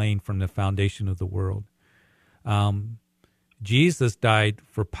lamb slain from the foundation of the world. Jesus died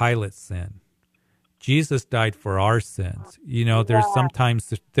for Pilate's sin. Jesus died for our sins.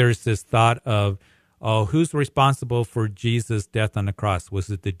 There's this thought of, who's responsible for Jesus' death on the cross? Was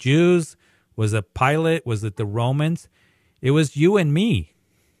it the Jews? Was it Pilate? Was it the Romans? It was you and me.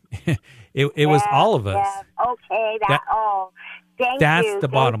 It was all of us. Yes. Okay. Thank you. That's the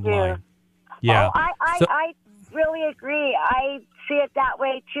bottom line. Yeah. I really agree. I see it that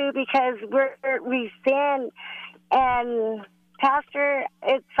way too because we sin, and Pastor,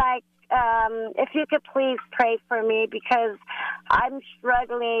 it's like if you could please pray for me because I'm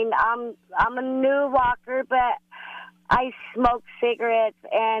struggling. I'm a new walker, but I smoke cigarettes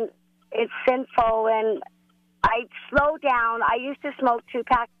and it's sinful, and I slow down. I used to smoke 2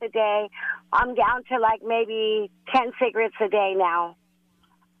 packs a day. I'm down to like maybe 10 cigarettes a day now.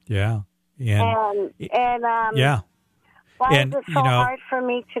 Yeah. Yeah. Why is it so hard for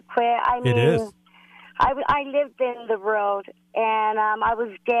me to quit? I mean, it is. I lived in the road, and I was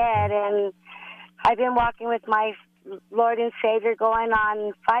dead, and I've been walking with my Lord and Savior going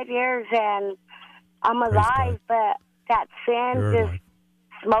on 5 years, and I'm alive, but that sin, just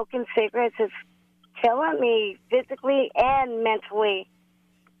smoking cigarettes, is killing me physically and mentally.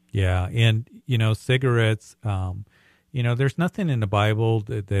 Yeah, and, cigarettes, there's nothing in the Bible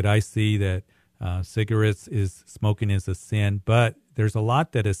that I see that smoking is a sin, but there's a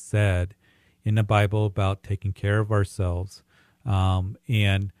lot that is said in the Bible about taking care of ourselves. You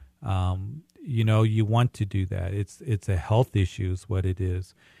want to do that. It's a health issue is what it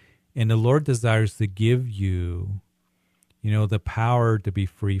is. And the Lord desires to give you, the power to be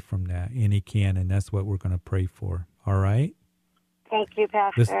free from that, and he can, and that's what we're going to pray for. All right? Thank you,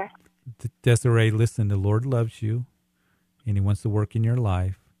 Pastor. Desiree, listen, the Lord loves you, and he wants to work in your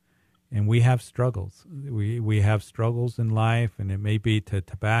life. And we have struggles. We have struggles in life, and it may be to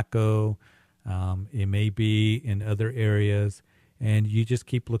tobacco, it may be in other areas, and you just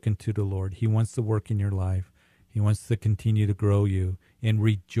keep looking to the Lord. He wants to work in your life. He wants to continue to grow you, and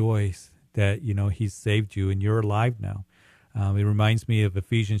rejoice that, he's saved you, and you're alive now. It reminds me of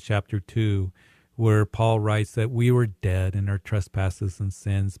Ephesians chapter 2, where Paul writes that we were dead in our trespasses and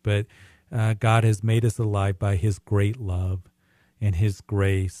sins, but God has made us alive by his great love and his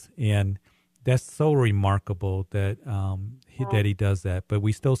grace. And that's so remarkable that that he does that. But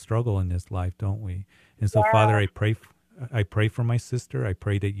we still struggle in this life, don't we? And so, Father, I pray for my sister. I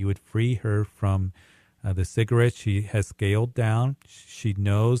pray that you would free her from the cigarettes she has scaled down. She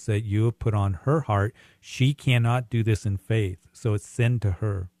knows that you have put on her heart. She cannot do this in faith, so it's sin to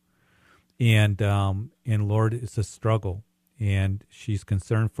her. And Lord, it's a struggle, and she's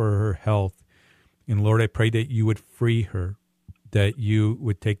concerned for her health. And Lord, I pray that you would free her, that you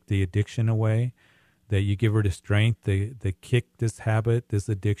would take the addiction away, that you give her the strength to kick this habit, this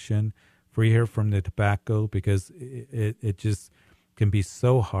addiction, free her from the tobacco, because it just can be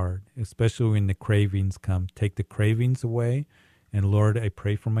so hard, especially when the cravings come. Take the cravings away, And Lord, I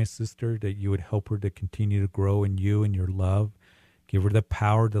pray for my sister that you would help her to continue to grow in you and your love. Give her the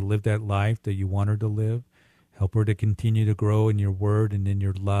power to live that life that you want her to live. Help her to continue to grow in your word and in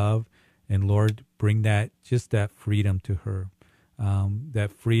your love. And Lord, bring that freedom to her.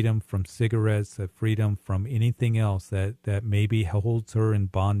 That freedom from cigarettes, that freedom from anything else that maybe holds her in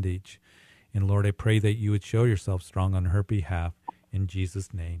bondage. And Lord, I pray that you would show yourself strong on her behalf. In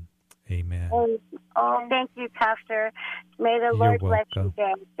Jesus' name, amen. Oh, thank you, Pastor. May the Lord bless you,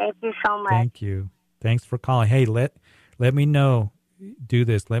 Dad. Thank you so much. Thank you. Thanks for calling. Hey, let me know. Do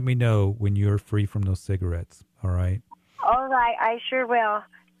this. Let me know when you're free from those cigarettes. All right? All right. I sure will.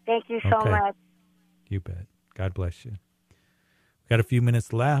 Thank you so much. You bet. God bless you. Got a few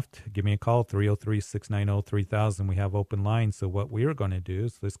minutes left. Give me a call, 303-690-3000. We have open lines. So what we are going to do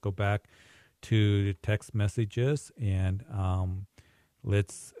is let's go back to the text messages, and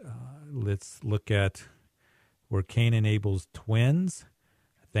let's look at were Cain and Abel's twins.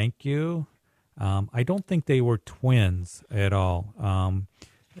 Thank you. I don't think they were twins at all.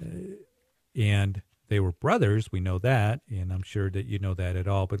 And they were brothers. We know that, and I'm sure that you know that at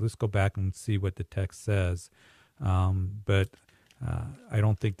all. But let's go back and see what the text says. But I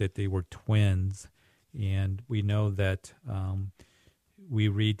don't think that they were twins. And we know that we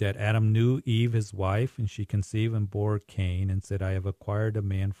read that Adam knew Eve, his wife, and she conceived and bore Cain and said, I have acquired a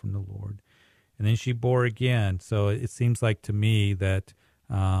man from the Lord. And then she bore again. So it seems like to me that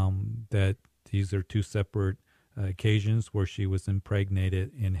that these are two separate occasions where she was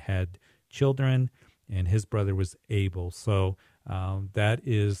impregnated and had children, and his brother was Abel. So that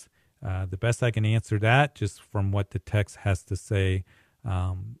is the best I can answer that, just from what the text has to say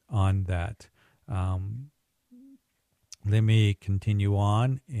on that. Let me continue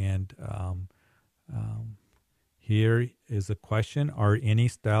on, and here is a question. Are any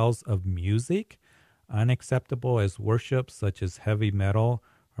styles of music unacceptable as worship, such as heavy metal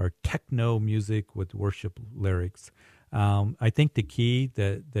or techno music with worship lyrics? I think the key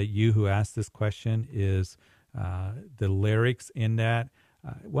that you who asked this question is the lyrics in that.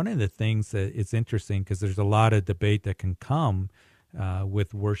 One of the things that it's interesting, because there's a lot of debate that can come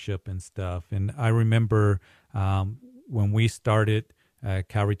with worship and stuff. And I remember when we started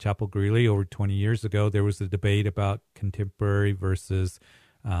Calvary Chapel Greeley over 20 years ago, there was a debate about contemporary versus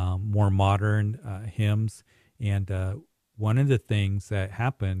more modern hymns. And one of the things that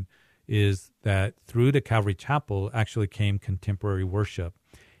happened is that through the Calvary Chapel actually came contemporary worship.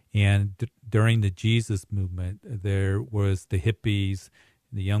 And during the Jesus movement, there was the hippies,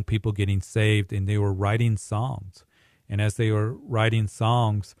 the young people getting saved, and they were writing songs. And as they were writing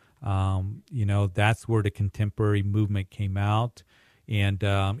songs, that's where the contemporary movement came out. And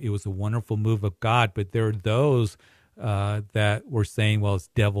it was a wonderful move of God. But there are those that were saying, well, it's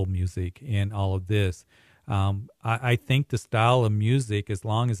devil music and all of this. I think the style of music, as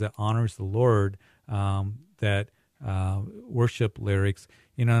long as it honors the Lord, that worship lyrics,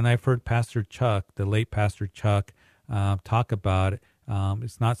 and I've heard Pastor Chuck, the late Pastor Chuck, talk about it.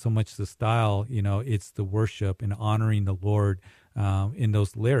 It's not so much the style, it's the worship and honoring the Lord in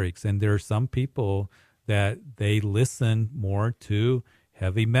those lyrics. And there are some people that they listen more to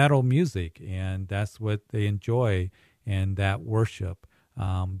heavy metal music, and that's what they enjoy, and that worship.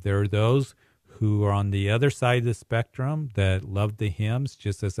 There are those who are on the other side of the spectrum that love the hymns,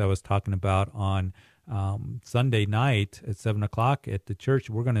 just as I was talking about on Sunday night at 7 o'clock at the church.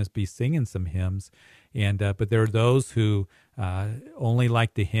 We're going to be singing some hymns, and but there are those who only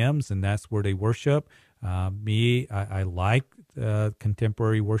like the hymns, and that's where they worship. I like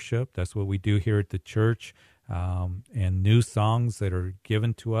contemporary worship. That's what we do here at the church, and new songs that are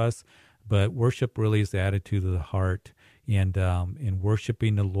given to us. But worship really is the attitude of the heart, and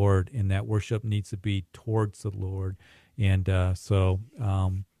worshiping the Lord, and that worship needs to be towards the Lord. And so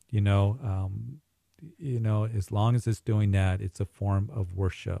as long as it's doing that, it's a form of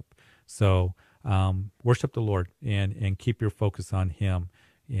worship. So worship the Lord and keep your focus on Him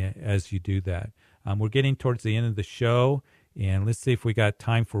as you do that. We're getting towards the end of the show, and let's see if we got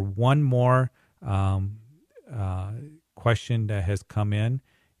time for one more question that has come in.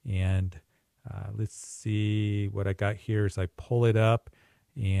 And let's see what I got here as I pull it up.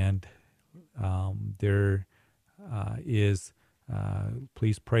 And there is,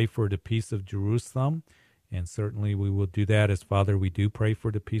 please pray for the peace of Jerusalem. And certainly we will do that as Father. We do pray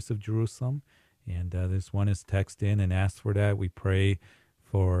for the peace of Jerusalem. And this one is text in and ask for that. We pray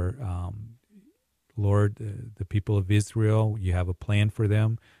for, Lord, the people of Israel. You have a plan for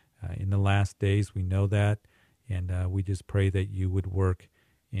them in the last days. We know that. And we just pray that you would work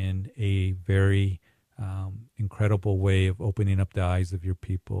in a very incredible way of opening up the eyes of your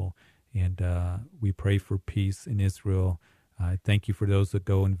people. And we pray for peace in Israel I thank you for those that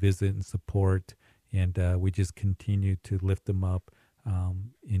go and visit and support, and we just continue to lift them up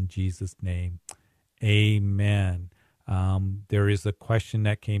in Jesus' name. Amen. There is a question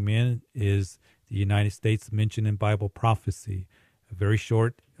that came in, is the United States mentioned in Bible prophecy? A very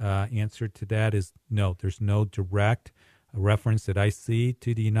short answer to that is no. There's no direct reference that I see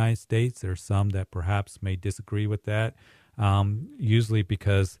to the United States. There are some that perhaps may disagree with that, usually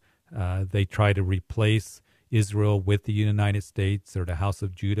because they try to replace Israel with the United States, or the house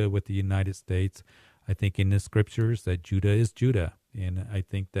of Judah with the United States. I think in the scriptures that Judah is Judah, and I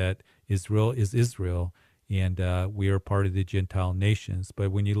think that Israel is Israel, and we are part of the Gentile nations.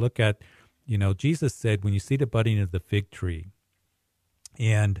 But when you look at, Jesus said, when you see the budding of the fig tree,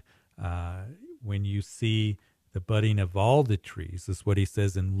 and when you see the budding of all the trees, is what he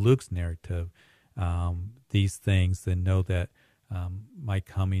says in Luke's narrative, these things, then know that my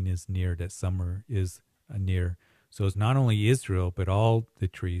coming is near, that summer is near. So it's not only Israel, but all the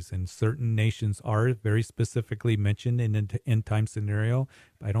trees, and certain nations are very specifically mentioned in an end-time scenario.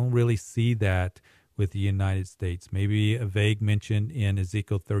 But I don't really see that with the United States. Maybe a vague mention in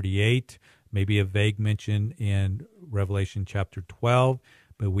Ezekiel 38, maybe a vague mention in Revelation chapter 12,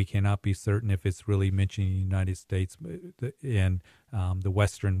 but we cannot be certain if it's really mentioning the United States in the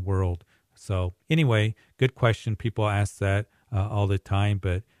Western world. So anyway, good question. People ask that all the time,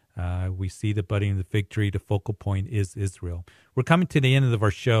 but we see the budding of the fig tree. The focal point is Israel. We're coming to the end of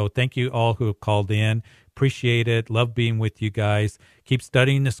our show. Thank you all who have called in. Appreciate it. Love being with you guys. Keep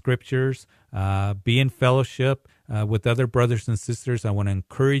studying the scriptures. Be in fellowship with other brothers and sisters. I want to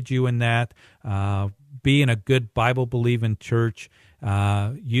encourage you in that. Be in a good Bible-believing church.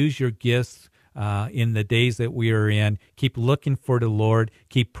 Use your gifts in the days that we are in. Keep looking for the Lord.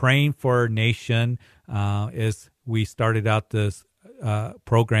 Keep praying for our nation as we started out this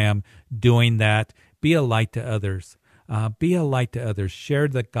program doing that. Be a light to others. Be a light to others. Share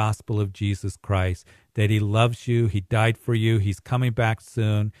the gospel of Jesus Christ, that he loves you. He died for you. He's coming back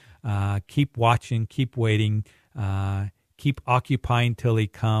soon. Keep watching. Keep waiting. Keep occupying till he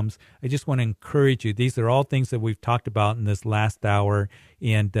comes. I just want to encourage you. These are all things that we've talked about in this last hour,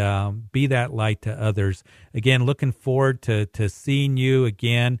 and be that light to others. Again, looking forward to seeing you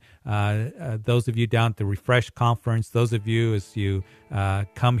again. Those of you down at the Refresh Conference, those of you as you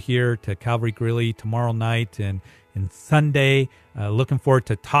come here to Calvary Greeley tomorrow night and Sunday, looking forward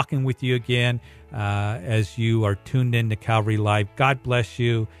to talking with you again as you are tuned in to Calvary Live. God bless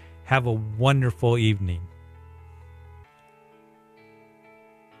you. Have a wonderful evening.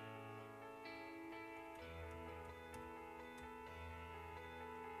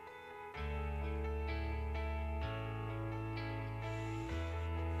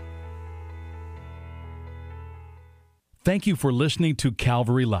 Thank you for listening to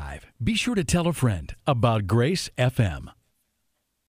Calvary Live. Be sure to tell a friend about Grace FM.